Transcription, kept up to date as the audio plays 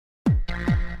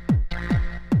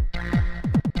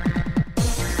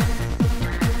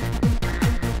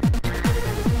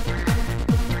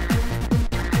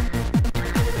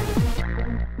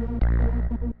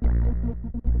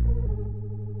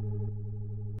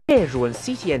Hey everyone,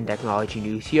 CTN Technology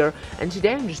News here, and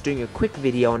today I'm just doing a quick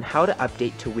video on how to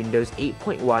update to Windows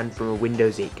 8.1 from a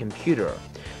Windows 8 computer.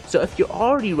 So if you're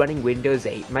already running Windows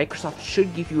 8, Microsoft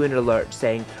should give you an alert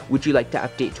saying, would you like to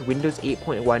update to Windows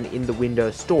 8.1 in the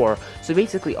Windows Store? So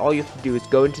basically all you have to do is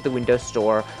go into the Windows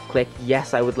Store, click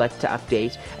yes I would like to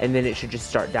update, and then it should just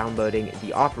start downloading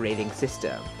the operating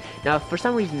system. Now if for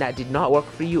some reason that did not work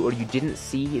for you or you didn't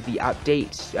see the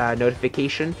update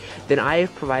notification, then I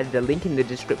have provided a link in the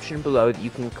description below that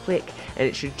you can click and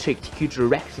it should take you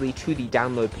directly to the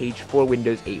download page for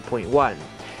Windows 8.1.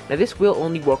 Now this will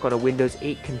only work on a Windows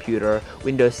 8 computer.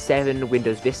 Windows 7,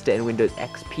 Windows Vista, and Windows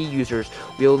XP users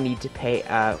will need to pay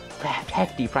a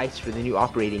hefty price for the new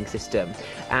operating system,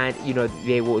 and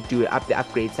they will do the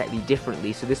upgrade slightly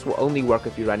differently, so this will only work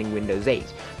if you're running Windows 8.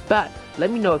 But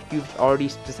let me know if you've already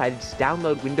decided to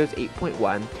download Windows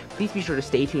 8.1. Please be sure to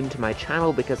stay tuned to my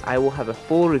channel because I will have a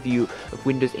full review of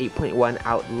Windows 8.1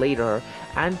 out later,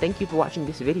 and thank you for watching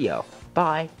this video.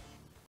 Bye!